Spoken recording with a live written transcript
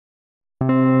Hello,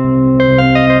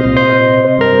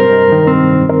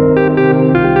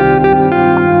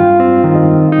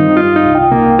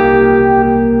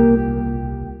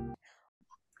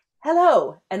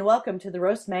 and welcome to the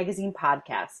Roast Magazine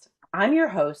podcast. I'm your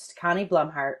host, Connie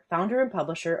Blumhardt, founder and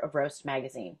publisher of Roast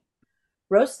Magazine.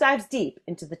 Roast dives deep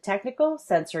into the technical,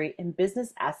 sensory, and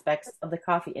business aspects of the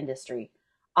coffee industry,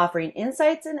 offering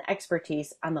insights and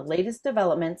expertise on the latest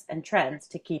developments and trends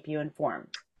to keep you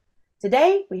informed.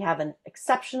 Today, we have an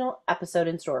exceptional episode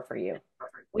in store for you.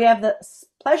 We have the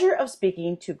pleasure of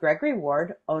speaking to Gregory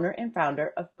Ward, owner and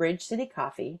founder of Bridge City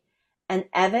Coffee, and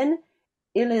Evan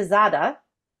Iluzada,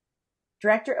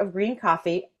 Director of Green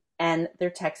Coffee and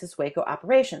their Texas Waco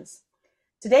operations.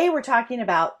 Today we're talking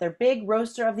about their big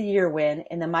Roaster of the Year win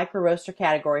in the micro roaster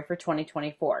category for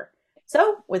 2024.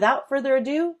 So without further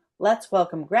ado, let's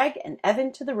welcome Greg and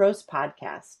Evan to the Roast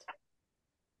podcast.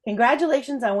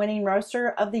 Congratulations on winning Roaster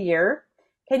of the Year.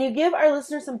 Can you give our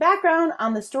listeners some background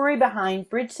on the story behind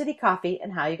Bridge City Coffee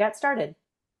and how you got started?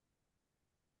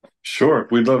 Sure,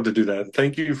 we'd love to do that.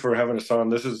 Thank you for having us on.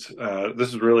 This is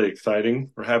really exciting.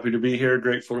 We're happy to be here,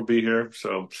 grateful to be here.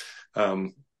 So,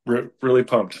 really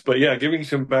pumped. But yeah, giving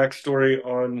some backstory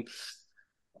on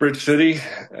Bridge City.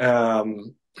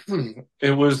 Um,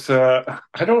 it was I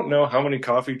don't know how many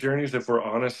coffee journeys, if we're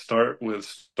honest, start with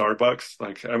Starbucks.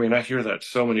 Like, I mean, I hear that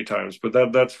so many times, but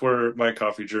that's where my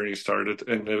coffee journey started.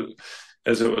 And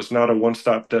as it was not a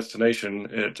one-stop destination,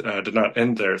 it did not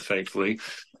end there, thankfully,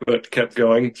 but kept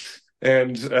going.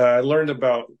 And I learned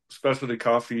about specialty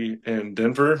coffee in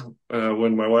Denver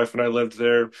when my wife and I lived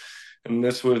there. And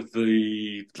this was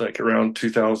around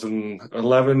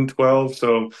 2011, 12.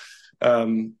 So,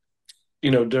 um,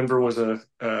 Denver was a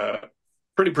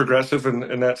pretty progressive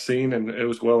in that scene, and it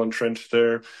was well entrenched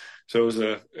there. So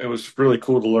it was really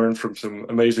cool to learn from some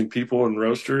amazing people and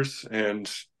roasters.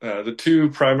 And the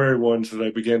two primary ones that I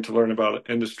began to learn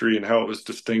about industry and how it was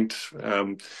distinct,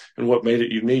 and what made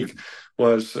it unique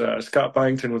was Scott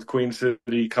Byington with Queen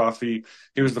City Coffee.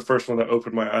 He was the first one that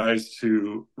opened my eyes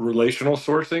to relational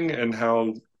sourcing and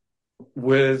how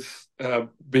with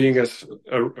being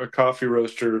a coffee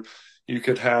roaster, you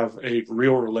could have a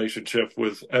real relationship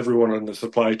with everyone on the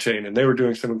supply chain. And they were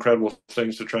doing some incredible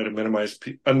things to try to minimize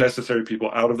unnecessary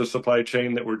people out of the supply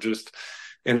chain that were just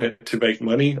in it to make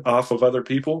money off of other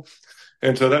people.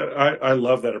 And so I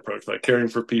love that approach, like caring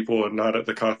for people and not at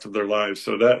the cost of their lives.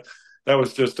 So that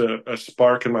was just a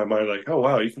spark in my mind, like, oh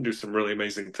wow, you can do some really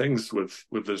amazing things with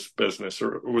this business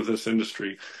or with this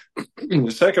industry.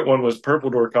 The second one was Purple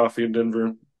Door Coffee in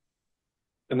Denver,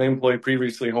 and they employ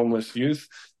previously homeless youth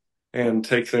and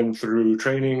take them through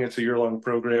training. It's a year-long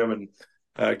program,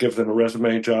 and give them a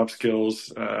resume, job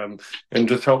skills, and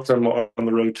just help them on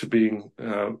the road to being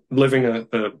living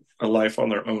a life on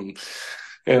their own.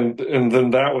 And then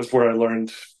that was where I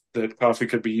learned that coffee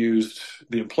could be used,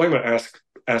 the employment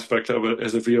aspect of it,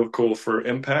 as a vehicle for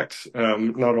impact,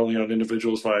 not only on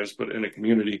individuals' lives but in a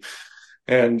community.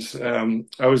 And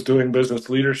I was doing business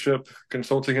leadership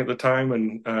consulting at the time,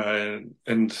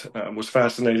 and was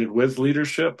fascinated with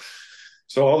leadership.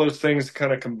 So all those things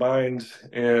kind of combined,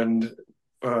 and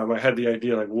I had the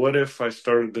idea, like, what if I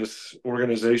started this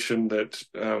organization that,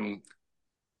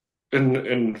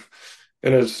 in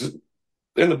as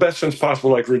in the best sense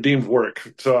possible, like redeemed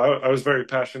work. So I was very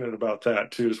passionate about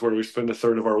that too. Is where we spend a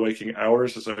third of our waking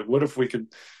hours. Is like, what if we could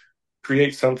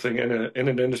create something in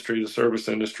an industry, the service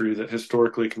industry, that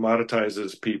historically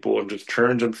commoditizes people and just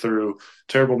churns them through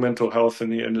terrible mental health in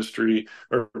the industry,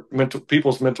 or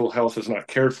people's mental health is not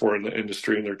cared for in the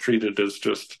industry, and they're treated as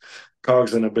just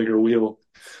cogs in a bigger wheel.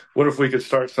 What if we could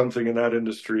start something in that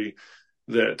industry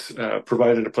that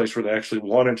provided a place where they actually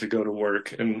wanted to go to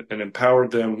work, and empowered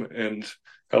them and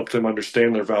helped them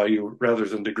understand their value rather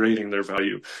than degrading their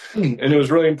value? And it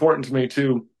was really important to me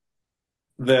too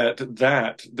that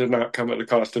did not come at the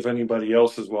cost of anybody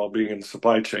else's well-being in the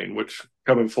supply chain, which,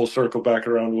 coming full circle back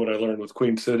around what I learned with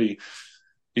Queen City,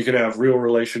 you can have real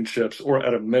relationships, or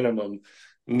at a minimum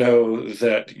know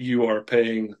that you are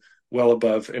paying well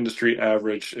above industry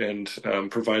average, and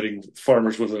providing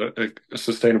farmers with a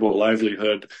sustainable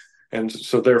livelihood, and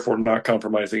so therefore not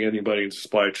compromising anybody in the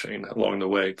supply chain along the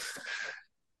way.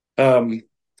 Um,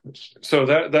 so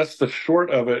that's the short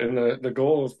of it. And the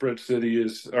goal of Bridge City,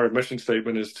 is our mission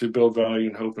statement, is to build value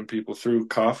and hope in people through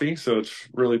coffee. So it's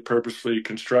really purposefully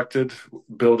constructed.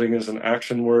 Building is an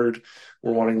action word.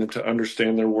 We're wanting them to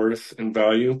understand their worth and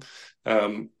value.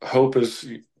 Hope is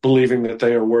believing that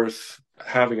they are worth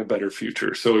having a better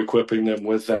future. So equipping them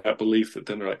with that belief that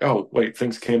then they're like, oh, wait,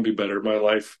 things can be better. My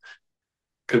life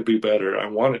could be better. I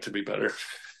want it to be better.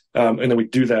 And then we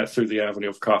do that through the avenue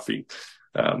of coffee.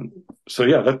 Um, so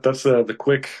yeah, that's the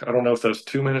quick. I don't know if that's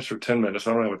 2 minutes or 10 minutes.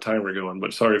 I don't have a timer going,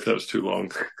 but sorry if that was too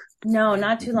long. No,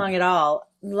 not too long at all.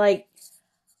 Like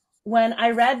when I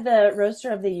read the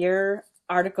Roaster of the Year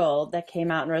article that came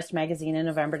out in Roast Magazine in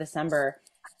November, December,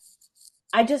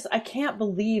 I can't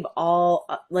believe all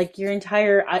like your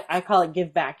entire I call it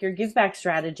give back. Your give back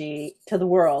strategy to the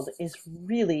world is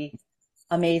really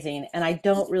amazing, and I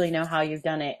don't really know how you've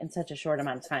done it in such a short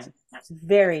amount of time. It's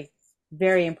very,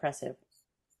 very impressive.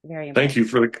 Very Thank you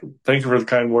impressive. for the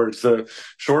kind words.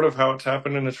 Short of how it's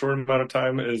happened in a short amount of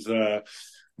time is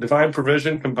divine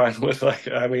provision combined with like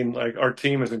our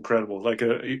team is incredible.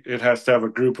 It has to have a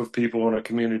group of people in a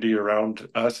community around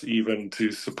us even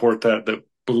to support that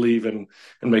believe in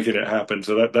making it happen.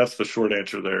 So that's the short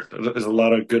answer there. There's a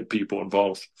lot of good people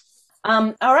involved.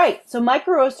 All right. So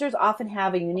micro roasters often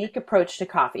have a unique approach to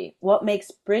coffee. What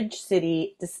makes Bridge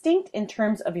City distinct in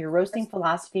terms of your roasting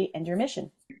philosophy and your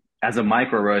mission? As a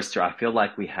micro roaster, I feel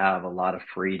like we have a lot of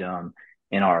freedom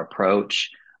in our approach,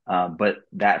 but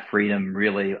that freedom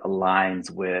really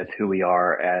aligns with who we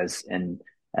are as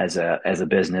a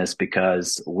business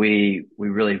because we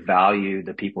really value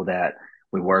the people that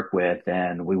we work with,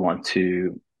 and we want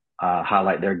to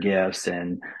highlight their gifts.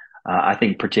 And I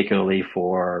think particularly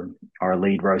for our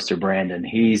lead roaster, Brandon,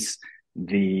 he's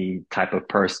the type of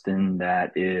person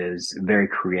that is very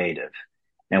creative,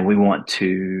 and we want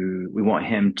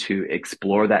him to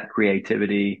explore that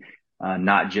creativity,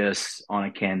 not just on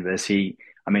a canvas.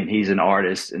 I mean, he's an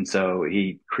artist, and so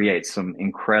he creates some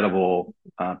incredible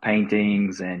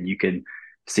paintings, and you can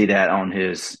see that on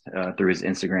his through his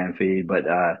Instagram feed. But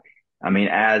I mean,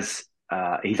 as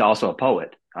he's also a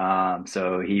poet,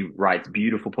 so he writes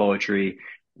beautiful poetry.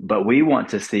 But we want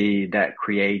to see that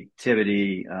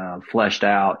creativity fleshed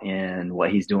out in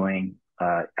what he's doing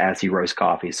as he roasts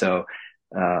coffee. So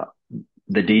uh,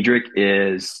 the Diedrich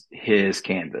is his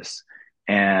canvas,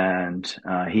 and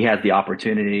he has the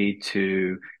opportunity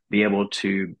to be able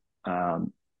to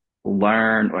um,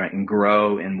 learn and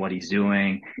grow in what he's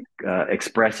doing,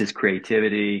 express his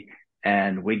creativity,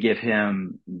 and we give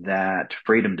him that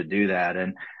freedom to do that.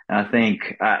 And I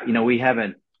think we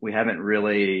haven't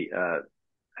really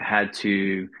had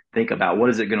to think about what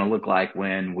is it going to look like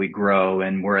when we grow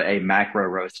and we're a macro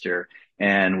roaster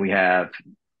and we have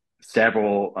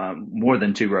several more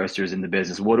than two roasters in the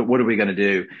business. What are we going to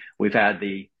do? We've had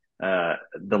the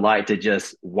light to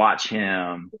just watch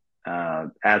him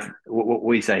as what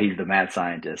we say he's the mad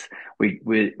scientist.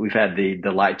 We've had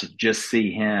the light to just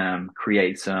see him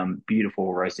create some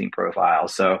beautiful roasting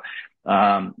profiles. So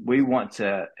we want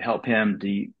to help him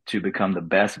to become the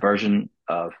best version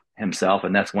of himself,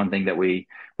 and that's one thing that we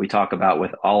talk about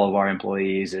with all of our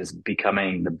employees is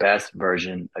becoming the best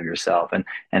version of yourself.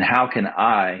 And how can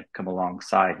I come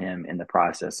alongside him in the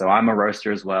process? So I'm a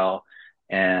roaster as well,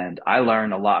 and I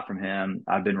learned a lot from him.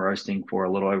 I've been roasting for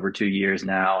a little over 2 years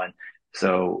now, and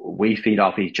so we feed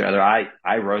off each other.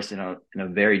 I roast in a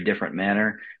very different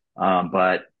manner,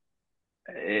 but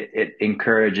it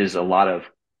encourages a lot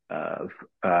of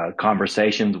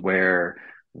conversations where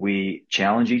we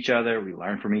challenge each other, we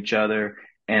learn from each other,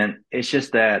 and it's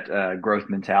just that growth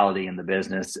mentality in the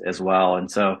business as well.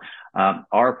 And so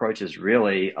our approach is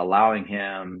really allowing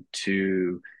him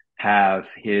to have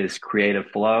his creative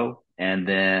flow, and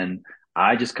then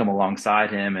I just come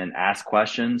alongside him and ask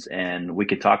questions, and we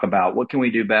could talk about what can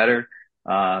we do better.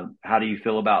 How do you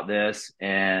feel about this?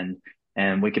 And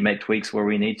we can make tweaks where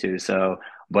we need to. So,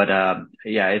 but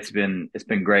yeah, it's been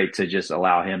great to just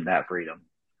allow him that freedom.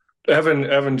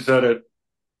 Evan said it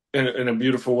in a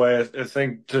beautiful way. I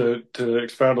think to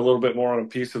expound a little bit more on a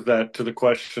piece of that to the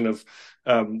question of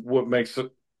what makes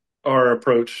our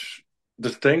approach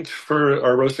distinct for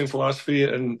our roasting philosophy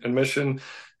and mission,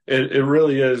 it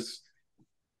really is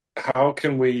how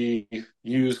can we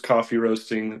use coffee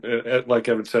roasting, like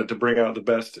Evan said, to bring out the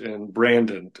best in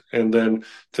Brandon, and then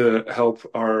to help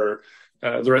our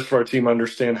the rest of our team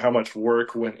understand how much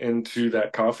work went into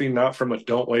that coffee, not from a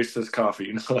don't waste this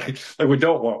coffee, like we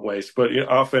don't want waste, but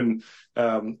often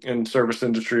in service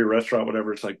industry, restaurant,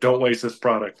 whatever, it's like don't waste this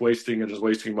product. Wasting it is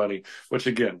wasting money, which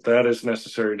again, that is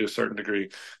necessary to a certain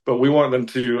degree. But we want them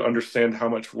to understand how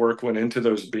much work went into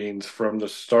those beans from the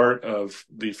start of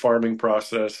the farming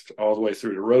process all the way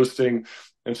through to roasting.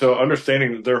 And so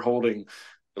understanding that they're holding,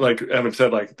 like Evan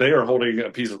said, like they are holding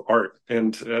a piece of art.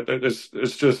 And it's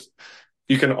just,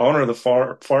 you can honor the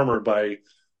farmer by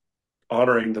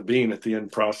honoring the bean at the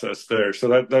end process there.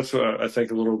 So that's I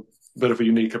think a little bit of a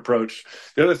unique approach.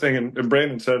 The other thing, and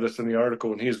Brandon said this in the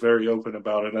article, and he's very open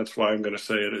about it. And that's why I'm going to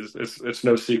say it is it's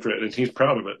no secret, and he's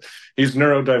proud of it. He's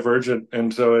neurodivergent,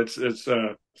 and so it's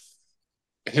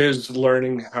his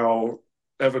learning how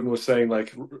Evan was saying,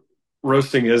 like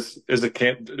roasting is a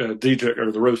DJ,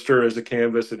 or the roaster is a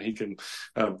canvas, and he can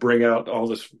bring out all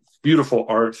this beautiful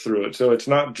art through it. So it's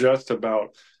not just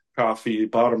about coffee,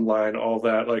 bottom line, all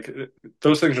that. Like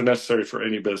those things are necessary for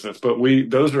any business, but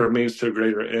those are a means to a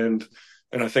greater end.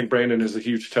 And I think Brandon is a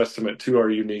huge testament to our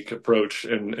unique approach,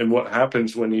 and what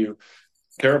happens when you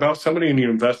care about somebody and you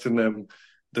invest in them,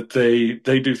 that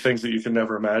they do things that you can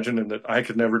never imagine, and that I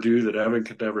could never do, that Evan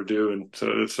could never do. And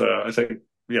so it's I think,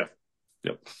 yeah.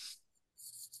 Yep.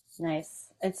 Nice.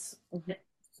 It's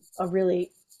a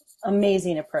really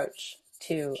amazing approach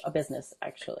to a business,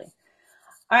 actually.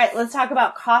 All right, let's talk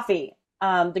about coffee.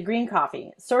 The green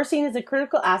coffee. Sourcing is a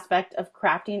critical aspect of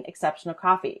crafting exceptional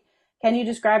coffee. Can you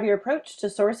describe your approach to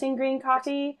sourcing green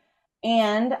coffee?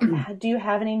 And do you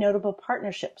have any notable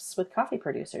partnerships with coffee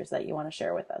producers that you want to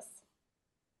share with us?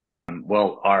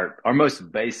 Well, our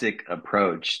most basic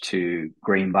approach to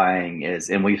green buying is,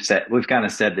 and we've kind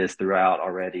of said this throughout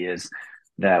already, is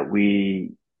that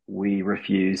we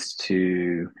refuse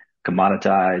to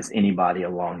commoditize anybody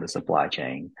along the supply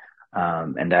chain.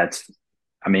 And that's,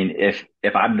 I mean,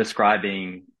 if I'm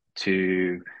describing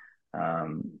to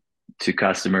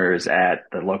customers at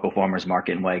the local farmers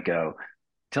market in Waco,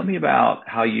 tell me about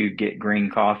how you get green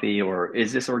coffee, or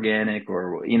is this organic,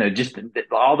 or, just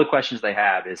all the questions they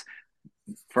have is,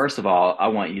 first of all, I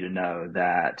want you to know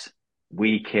that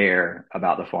we care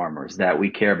about the farmers, that we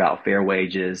care about fair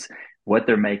wages, what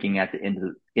they're making at the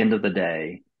end of the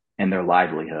day, and their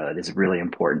livelihood is really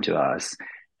important to us.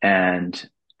 And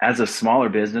as a smaller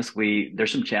business,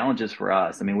 there's some challenges for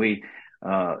us. I mean,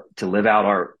 to live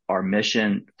out our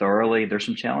mission thoroughly, there's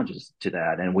some challenges to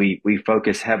that, and we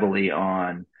focus heavily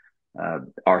on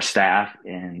our staff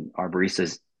and our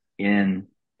baristas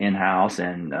in-house,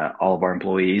 and all of our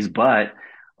employees. But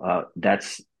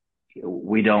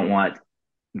we don't want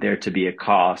there to be a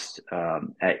cost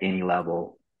at any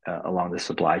level along the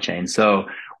supply chain. So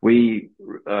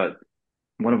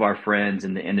one of our friends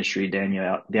in the industry,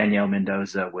 Danielle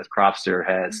Mendoza with Cropster,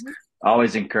 has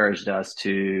always encouraged us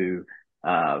to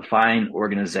find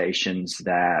organizations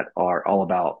that are all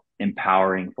about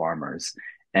empowering farmers,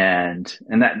 and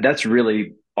that's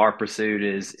really our pursuit.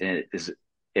 Is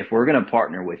if we're going to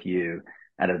partner with you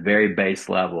at a very base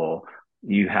level,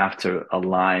 you have to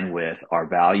align with our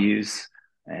values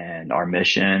and our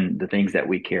mission, the things that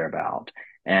we care about.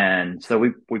 And so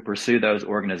we pursue those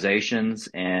organizations,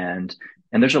 and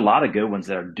there's a lot of good ones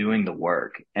that are doing the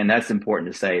work. And that's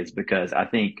important to say, is because I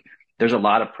think there's a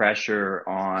lot of pressure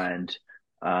on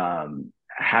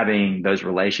having those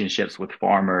relationships with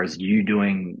farmers, you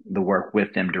doing the work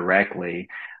with them directly,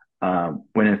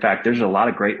 when in fact there's a lot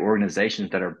of great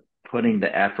organizations that are putting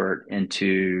the effort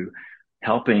into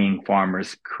helping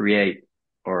farmers create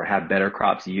or have better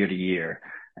crops year to year,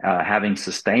 having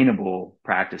sustainable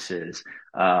practices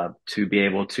to be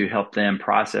able to help them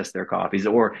process their coffees,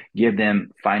 or give them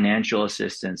financial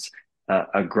assistance,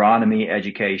 agronomy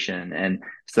education. And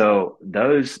so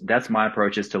that's my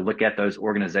approach, is to look at those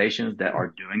organizations that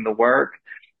are doing the work,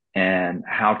 and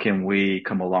how can we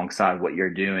come alongside what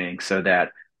you're doing, so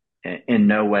that in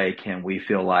no way can we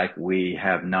feel like we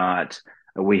have not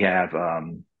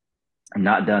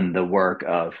done the work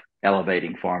of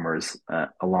elevating farmers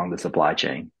along the supply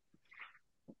chain.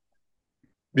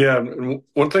 Yeah, and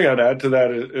one thing I'd add to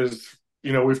that is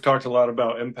we've talked a lot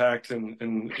about impact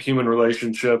and human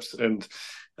relationships, and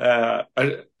we'll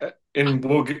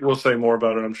say more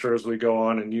about it, I'm sure, as we go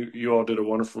on. And you all did a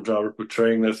wonderful job of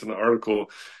portraying this in the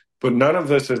article, but none of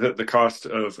this is at the cost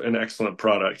of an excellent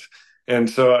product. And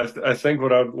so I think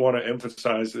what I want to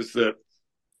emphasize is that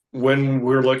when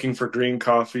we're looking for green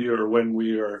coffee, or when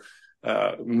we are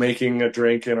making a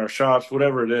drink in our shops,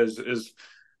 whatever it is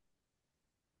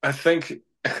I think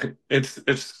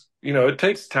it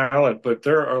takes talent, but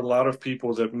there are a lot of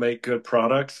people that make good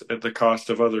products at the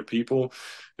cost of other people.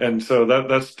 And so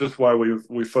that's just why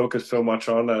we focus so much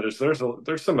on that. Is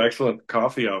there's some excellent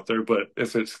coffee out there, but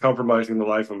if it's compromising the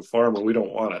life of a farmer, we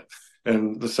don't want it.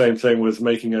 And the same thing with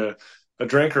making a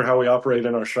drink, or how we operate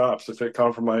in our shops. If it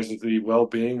compromises the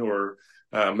well-being or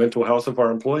mental health of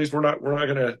our employees, we're not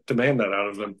going to demand that out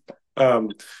of them.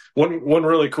 One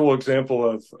really cool example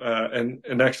of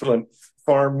an excellent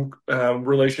farm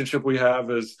relationship we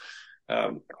have is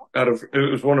it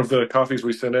was one of the coffees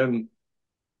we sent in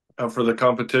for the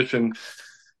competition.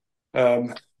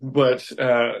 But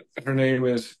her name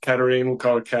is Katarine, we'll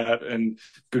call her Kat, and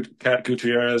Kat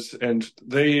Gutierrez, and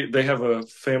they have a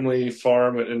family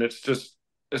farm, and it's just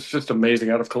amazing,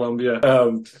 out of Colombia.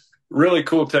 Really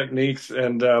cool techniques,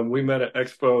 and we met at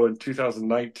Expo in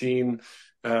 2019.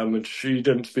 and she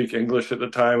didn't speak English at the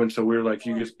time, and so we were like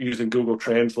using Google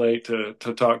Translate to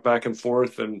talk back and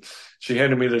forth. And she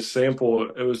handed me this sample.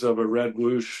 It was of a red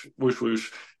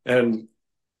whoosh, and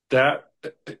that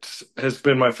has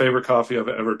been my favorite coffee I've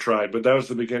ever tried. But that was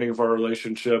the beginning of our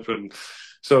relationship, and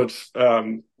so it's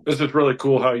just really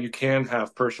cool how you can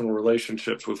have personal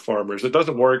relationships with farmers. It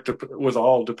doesn't work with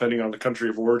all, depending on the country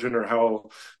of origin or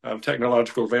how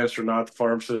technological advanced or not the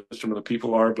farm system or the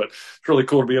people are. But it's really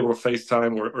cool to be able to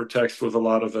FaceTime or text with a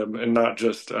lot of them, and not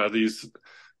just these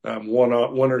one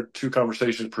or two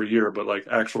conversations per year, but like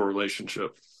actual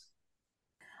relationship.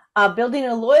 Building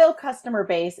a loyal customer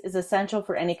base is essential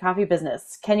for any coffee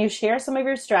business. Can you share some of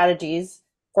your strategies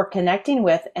for connecting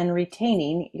with and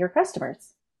retaining your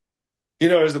customers?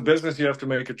 As a business, you have to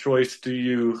make a choice. Do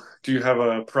you have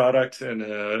a product and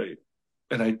an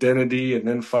identity and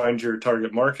then find your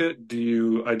target market? Do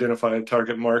you identify a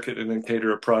target market and then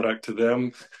cater a product to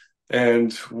them?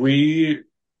 And we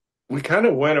kind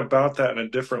of went about that in a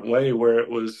different way, where it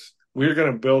was we're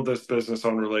going to build this business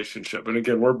on relationship. And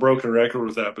again, we're broken record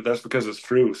with that, but that's because it's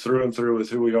true through and through with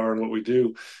who we are and what we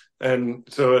do. And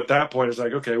so at that point, it's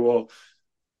like, okay, well,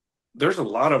 there's a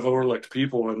lot of overlooked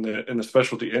people in the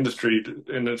specialty industry,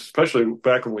 and especially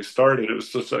back when we started, it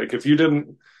was just like if you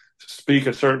didn't speak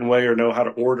a certain way or know how to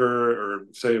order or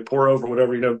say a pour over,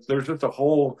 whatever, there's just a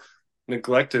whole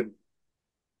neglected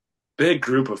big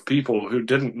group of people who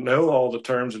didn't know all the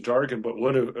terms and jargon but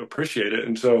would appreciate it.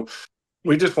 And so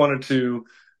we just wanted to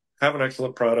have an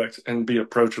excellent product and be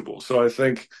approachable. So I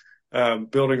think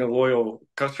building a loyal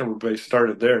customer base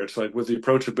started there. It's like with the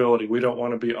approachability, we don't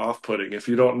want to be off-putting. If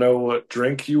you don't know what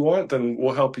drink you want, then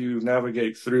we'll help you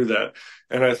navigate through that.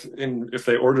 And if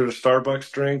they ordered a Starbucks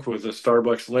drink with a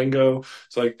Starbucks lingo,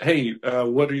 it's like, hey,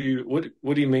 what do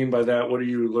you mean by that? What are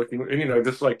you looking? And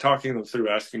just like talking them through,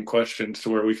 asking questions to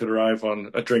where we could arrive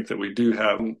on a drink that we do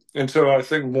have. And so I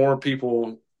think more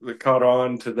people that caught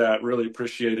on to that really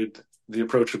appreciated the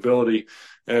approachability.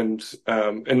 And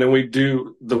then we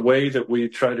do the way that we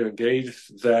try to engage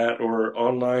that or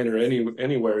online or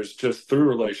anywhere is just through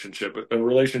relationship. A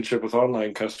relationship with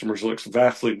online customers looks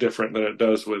vastly different than it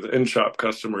does with in-shop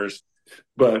customers,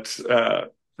 but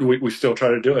we still try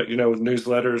to do it, with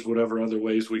newsletters, whatever other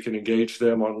ways we can engage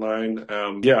them online.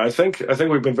 Yeah, I think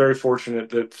we've been very fortunate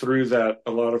that through that,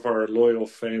 a lot of our loyal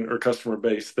fan or customer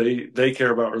base, they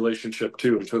care about relationship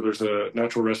too, and so there's a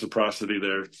natural reciprocity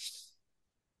there.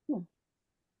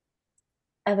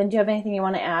 Evan, do you have anything you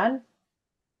want to add?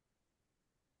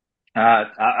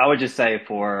 I would just say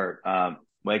for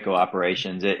Waco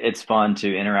operations, it's fun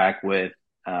to interact with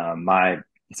my.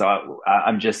 So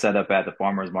I'm just set up at the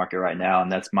farmers market right now,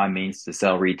 and that's my means to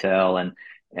sell retail.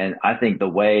 And I think the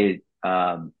way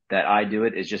that I do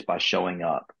it is just by showing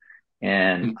up.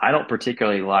 And I don't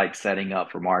particularly like setting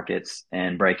up for markets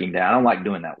and breaking down. I don't like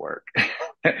doing that work,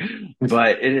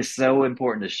 but it is so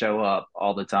important to show up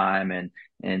all the time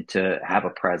and to have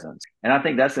a presence. And I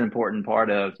think that's an important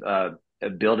part of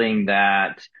building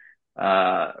that,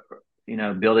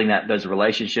 building those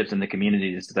relationships in the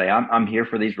community to say, I'm here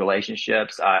for these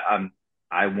relationships. I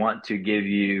want to give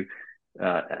you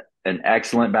an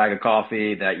excellent bag of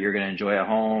coffee that you're going to enjoy at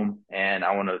home, and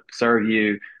I want to serve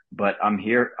you. But I'm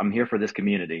here for this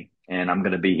community, and I'm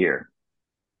going to be here.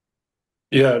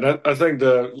 Yeah, I think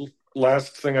the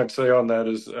last thing I'd say on that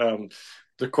is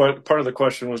part of the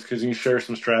question was, can you share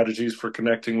some strategies for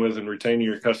connecting with and retaining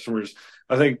your customers?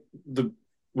 I think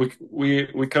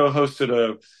we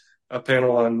co-hosted a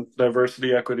panel on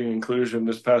diversity, equity, and inclusion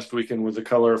this past weekend with the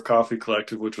Color of Coffee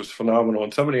Collective, which was phenomenal.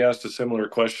 And somebody asked a similar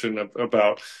question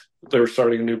about they were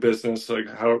starting a new business, like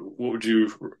what would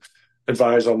you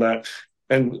advise on that?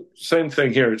 And same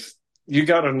thing here. You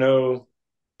got to know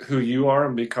who you are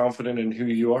and be confident in who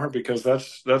you are, because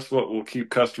that's what will keep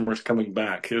customers coming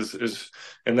back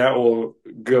and that will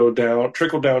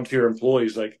trickle down to your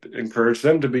employees, like encourage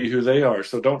them to be who they are.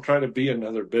 So don't try to be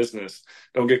another business.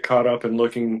 Don't get caught up in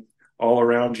looking all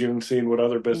around you and seeing what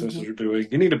other businesses are doing.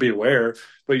 You need to be aware,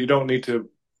 but you don't need to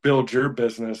build your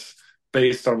business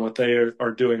based on what they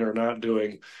are doing or not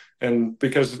doing. And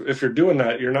because if you're doing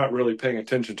that, you're not really paying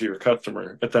attention to your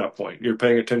customer at that point. You're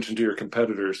paying attention to your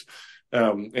competitors.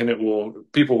 And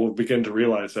people will begin to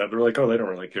realize that they're like, oh, they don't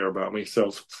really care about me.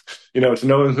 So, it's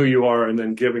knowing who you are and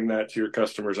then giving that to your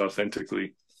customers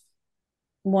authentically.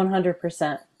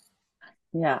 100%.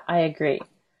 Yeah, I agree.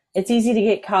 It's easy to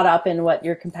get caught up in what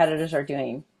your competitors are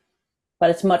doing, but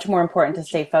it's much more important to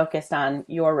stay focused on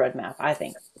your roadmap, I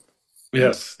think.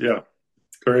 Yes. Yeah.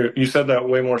 You said that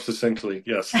way more succinctly.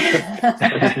 Yes.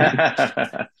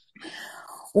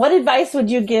 What advice would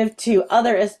you give to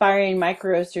other aspiring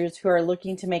micro roasters who are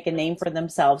looking to make a name for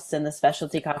themselves in the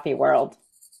specialty coffee world?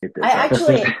 Get I this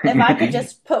out. actually, if I could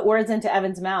just put words into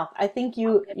Evan's mouth, I think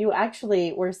you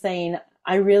actually were saying,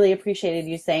 I really appreciated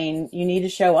you saying you need to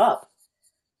show up,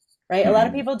 right? A lot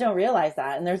of Mhm. people don't realize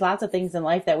that, and there's lots of things in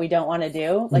life that we don't want to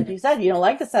do. Like you said, you don't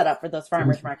like to set up for those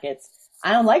farmers markets.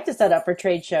 I don't like to set up for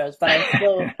trade shows, but I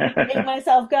still make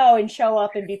myself go and show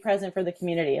up and be present for the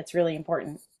community. It's really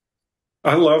important.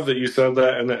 I love that you said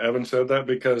that and that Evan said that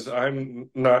because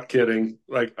I'm not kidding.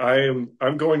 Like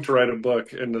I'm going to write a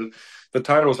book and the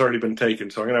title's already been taken,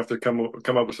 so I'm gonna have to come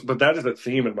up with. But that is a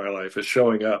theme in my life is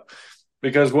showing up.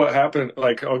 Because what happened,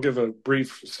 like I'll give a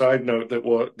brief side note that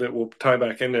will tie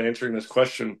back into answering this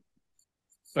question.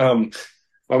 Um,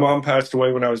 my mom passed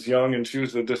away when I was young, and she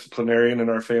was a disciplinarian in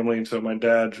our family, and so my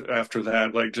dad after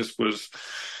that like just was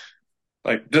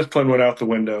like discipline went out the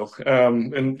window.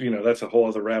 And that's a whole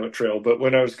other rabbit trail. But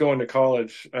when I was going to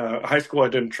college, high school, I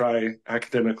didn't try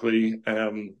academically.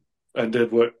 I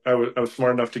did what I was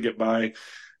smart enough to get by,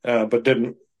 but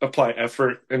didn't apply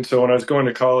effort. And so when I was going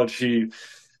to college, he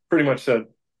pretty much said,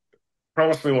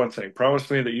 "Promise me one thing. Promise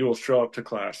me that you will show up to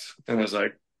class." And I was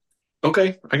like,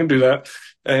 okay, I can do that.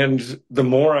 And the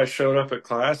more I showed up at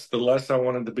class, the less I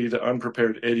wanted to be the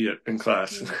unprepared idiot in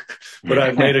class. But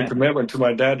I made a commitment to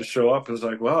my dad to show up. It was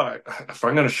like, well, if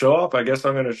I'm going to show up, I guess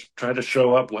I'm going to try to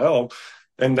show up well.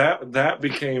 And that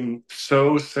became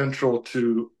so central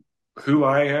to who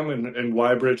I am and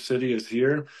why Bridge City is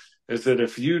here, is that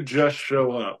if you just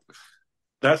show up,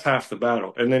 that's half the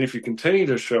battle. And then if you continue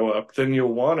to show up, then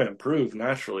you'll want to improve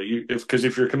naturally. Because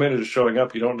if you're committed to showing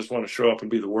up, you don't just want to show up and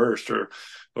be the worst and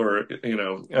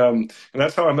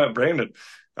that's how I met Brandon.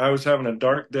 I was having a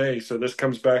dark day. So this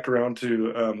comes back around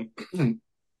to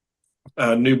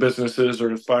new businesses or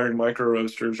aspiring micro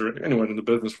roasters or anyone in the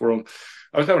business world.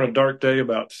 I was having a dark day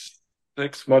about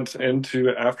 6 months into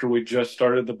after we just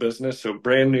started the business. So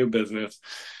brand new business.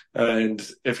 And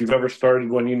if you've ever started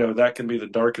one, that can be the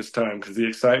darkest time because the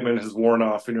excitement has worn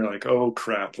off and you're like, oh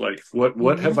crap, like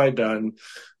what have Hmm. I done?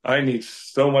 I need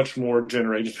so much more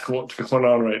generated than what's going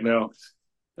on right now.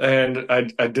 And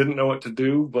I didn't know what to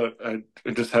do, but I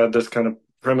just had this kind of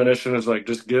premonition is like,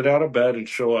 just get out of bed and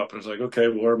show up. And it's like, okay,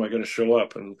 well, where am I going to show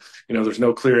up? And, there's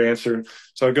no clear answer.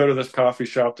 So I go to this coffee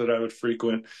shop that I would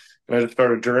frequent and I just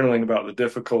started journaling about the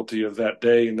difficulty of that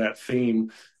day and that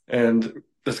theme. And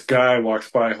this guy walks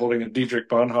by holding a Dietrich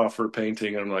Bonhoeffer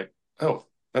painting. And I'm like, oh,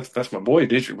 that's my boy,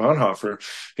 Dietrich Bonhoeffer.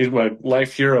 He's my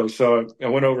life hero. So I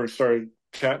went over and started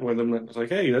chatting with him and I was like,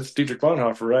 hey, that's Dietrich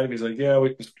Bonhoeffer, right? And he's like, yeah,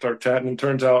 we can start chatting. And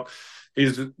turns out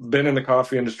he's been in the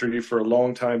coffee industry for a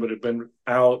long time, but had been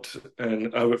out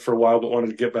and of it for a while, but wanted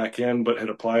to get back in, but had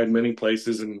applied many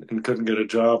places and couldn't get a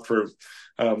job for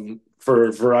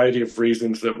a variety of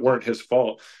reasons that weren't his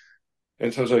fault.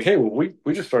 And so I was like, hey, well,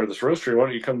 we just started this roastery. Why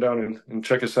don't you come down and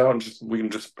check us out and we can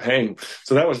just hang.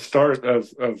 So that was the start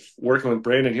of working with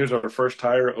Brandon. He was our first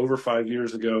hire over 5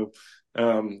 years ago.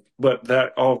 But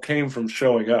that all came from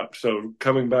showing up. So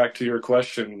coming back to your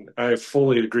question, I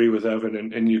fully agree with Evan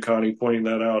and you, Connie, pointing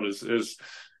that out is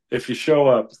if you show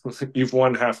up, you've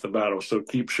won half the battle. So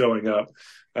keep showing up.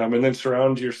 And then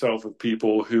surround yourself with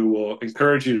people who will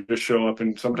encourage you to show up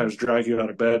and sometimes drag you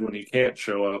out of bed when you can't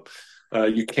show up.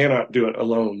 You cannot do it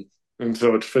alone. And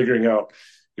so it's figuring out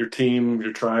your team,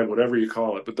 your tribe, whatever you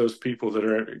call it, but those people that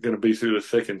are going to be through the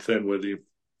thick and thin with you.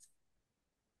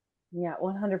 Yeah,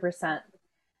 100%.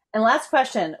 And last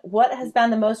question, what has been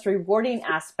the most rewarding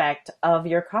aspect of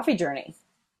your coffee journey?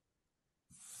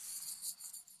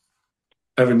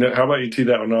 Evan, how about you tee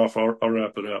that one off? I'll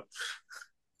wrap it up.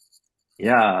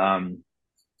 Yeah.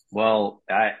 Well,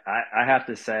 I have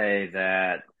to say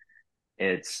that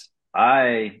it's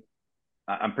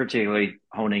I'm particularly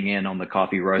honing in on the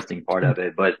coffee roasting part of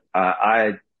it, but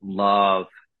I love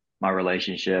my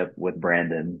relationship with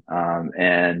Brandon.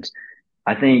 And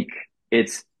I think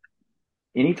it's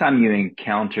anytime you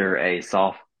encounter a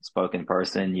soft spoken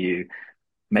person,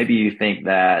 maybe you think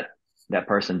that that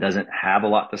person doesn't have a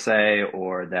lot to say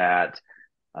or that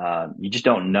you just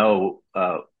don't know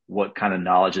what kind of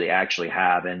knowledge they actually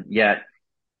have. And yet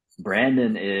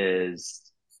Brandon is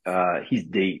he's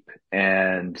deep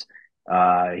and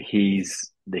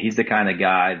he's the kind of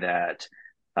guy that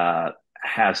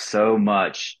has so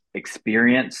much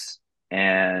experience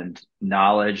and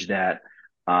knowledge that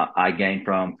I gain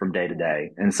from day to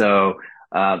day. And so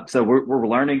we're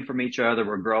learning from each other.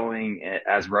 We're growing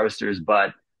as roasters,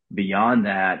 but beyond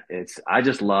that, I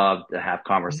just love to have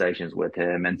conversations with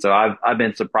him. And so I've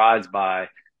been surprised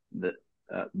the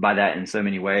by that in so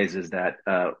many ways is that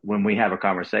when we have a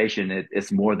conversation,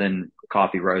 it's more than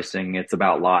coffee roasting. It's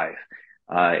about life.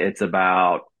 It's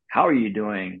about how are you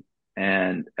doing?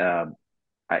 And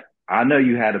I know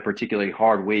you had a particularly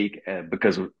hard week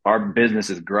because our business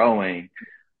is growing,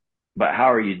 but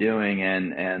how are you doing?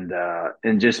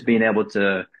 And just being able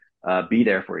to be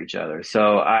there for each other.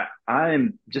 So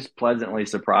I'm just pleasantly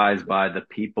surprised by the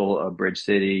people of Bridge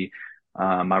City,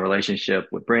 my relationship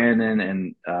with Brandon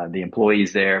and the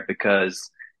employees there, because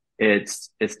it's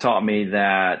taught me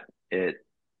that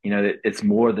it's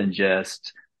more than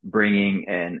just bringing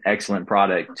an excellent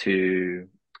product to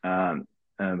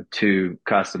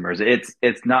customers.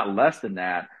 It's not less than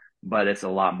that, but it's a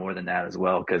lot more than that as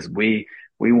well, because we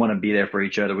want to be there for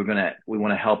each other. We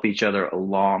want to help each other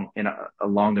along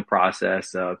the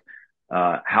process of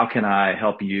how can I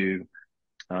help you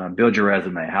build your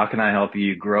resume? How can I help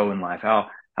you grow in life? How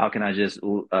can I just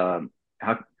how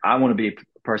I want to be a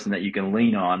person that you can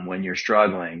lean on when you're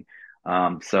struggling.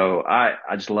 So I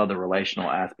just love the relational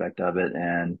aspect of it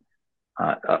and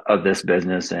of this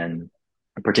business, and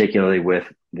particularly with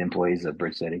the employees of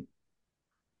Bridge City.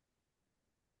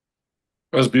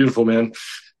 That was beautiful, man.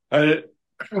 I,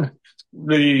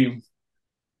 the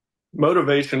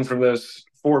motivation from this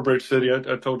for Bridge City,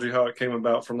 I told you how it came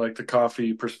about from like the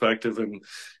coffee perspective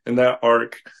and that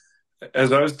arc.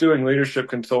 As I was doing leadership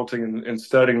consulting and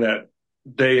studying that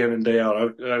day in and day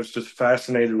out, I was just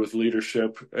fascinated with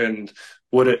leadership and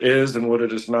what it is and what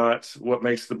it is not, what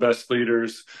makes the best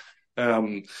leaders.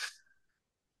 Um,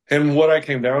 and what I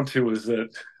came down to was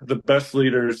that the best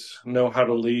leaders know how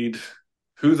to lead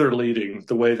who they're leading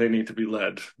the way they need to be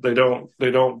led. They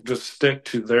don't just stick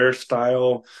to their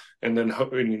style and then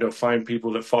find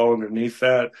people that fall underneath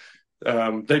that.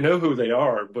 They know who they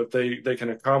are, but they can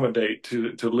accommodate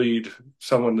to lead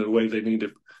someone the way they need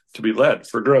to be led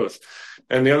for growth.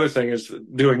 And the other thing is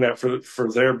doing that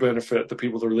for their benefit, the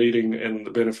people they're leading, and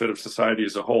the benefit of society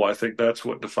as a whole. I think that's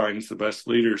what defines the best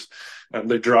leaders.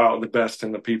 They draw out the best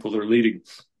in the people they're leading.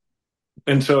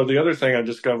 And so the other thing I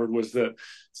discovered was that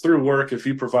through work, if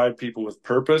you provide people with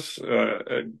purpose,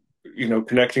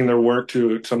 connecting their work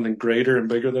to something greater and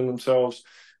bigger than themselves,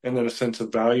 and then a sense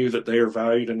of value that they are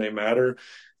valued and they matter.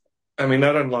 I mean,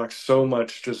 that unlocks so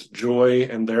much just joy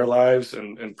in their lives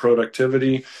and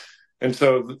productivity. And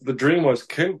so the dream was,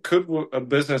 could a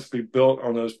business be built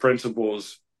on those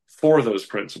principles for those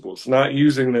principles, not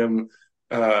using them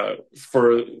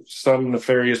for some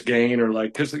nefarious gain or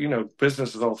because,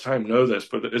 businesses all the time know this,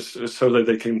 but it's so that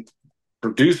they can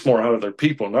produce more out of their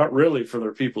people, not really for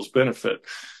their people's benefit.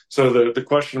 So the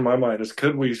question in my mind is,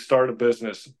 could we start a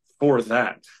business for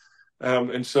that?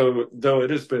 And so though it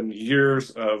has been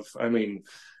years of, I mean,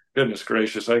 goodness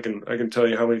gracious, I can tell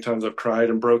you how many times I've cried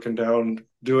and broken down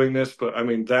doing this, but I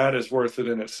mean, that is worth it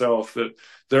in itself, that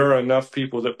there are enough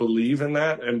people that believe in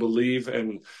that and believe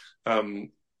in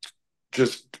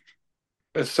just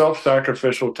a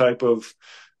self-sacrificial type of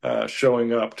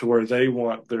showing up to where they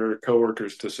want their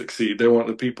coworkers to succeed. They want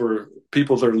the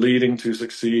people they're leading to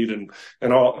succeed,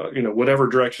 and all, whatever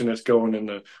direction it's going in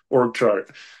the org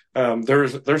chart.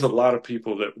 There's a lot of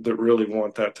people that really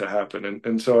want that to happen.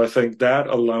 And so I think that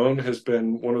alone has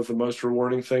been one of the most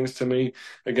rewarding things to me,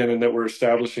 again, in that we're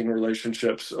establishing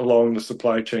relationships along the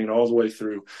supply chain all the way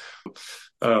through.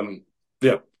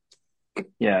 Yeah.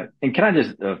 Yeah. And can I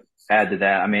just add to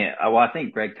that? I mean, I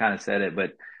think Greg kind of said it,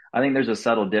 but I think there's a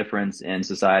subtle difference in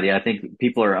society. I think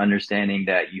people are understanding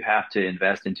that you have to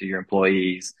invest into your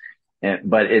employees,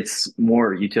 but it's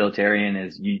more utilitarian.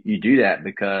 Is you do that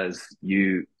because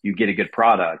you get a good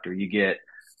product, or you get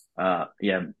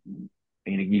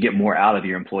you get more out of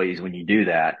your employees when you do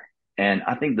that. And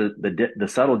I think the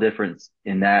subtle difference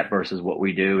in that versus what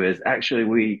we do is actually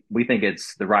we think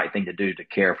it's the right thing to do to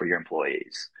care for your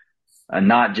employees,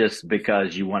 not just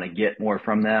because you want to get more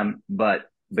from them, but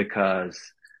because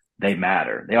they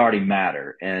matter. They already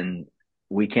matter, and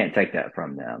we can't take that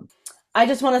from them. I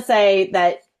just want to say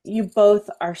that you both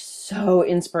are so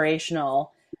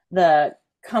inspirational. The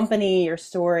company, your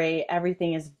story,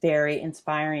 everything is very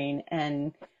inspiring,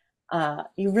 and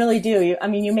you really do.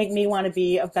 You make me want to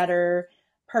be a better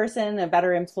person, a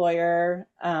better employer,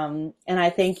 and I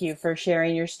thank you for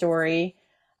sharing your story.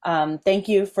 Thank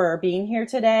you for being here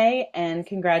today, and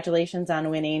congratulations on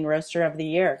winning Roaster of the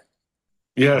Year.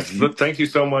 Yes, thank you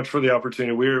so much for the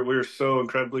opportunity. We're so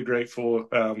incredibly grateful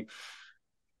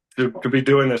to be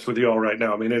doing this with you all right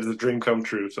now. I mean, it is a dream come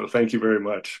true. So thank you very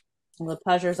much. Well, the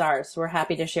pleasure's ours. We're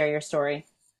happy to share your story.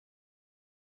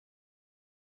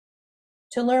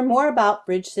 To learn more about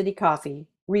Bridge City Coffee,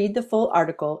 read the full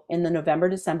article in the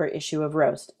November-December issue of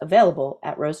Roast, available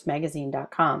at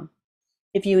roastmagazine.com.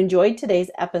 If you enjoyed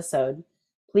today's episode,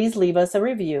 please leave us a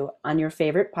review on your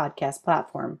favorite podcast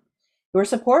platform. Your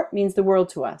support means the world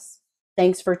to us.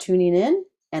 Thanks for tuning in,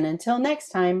 and until next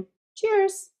time,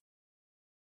 cheers!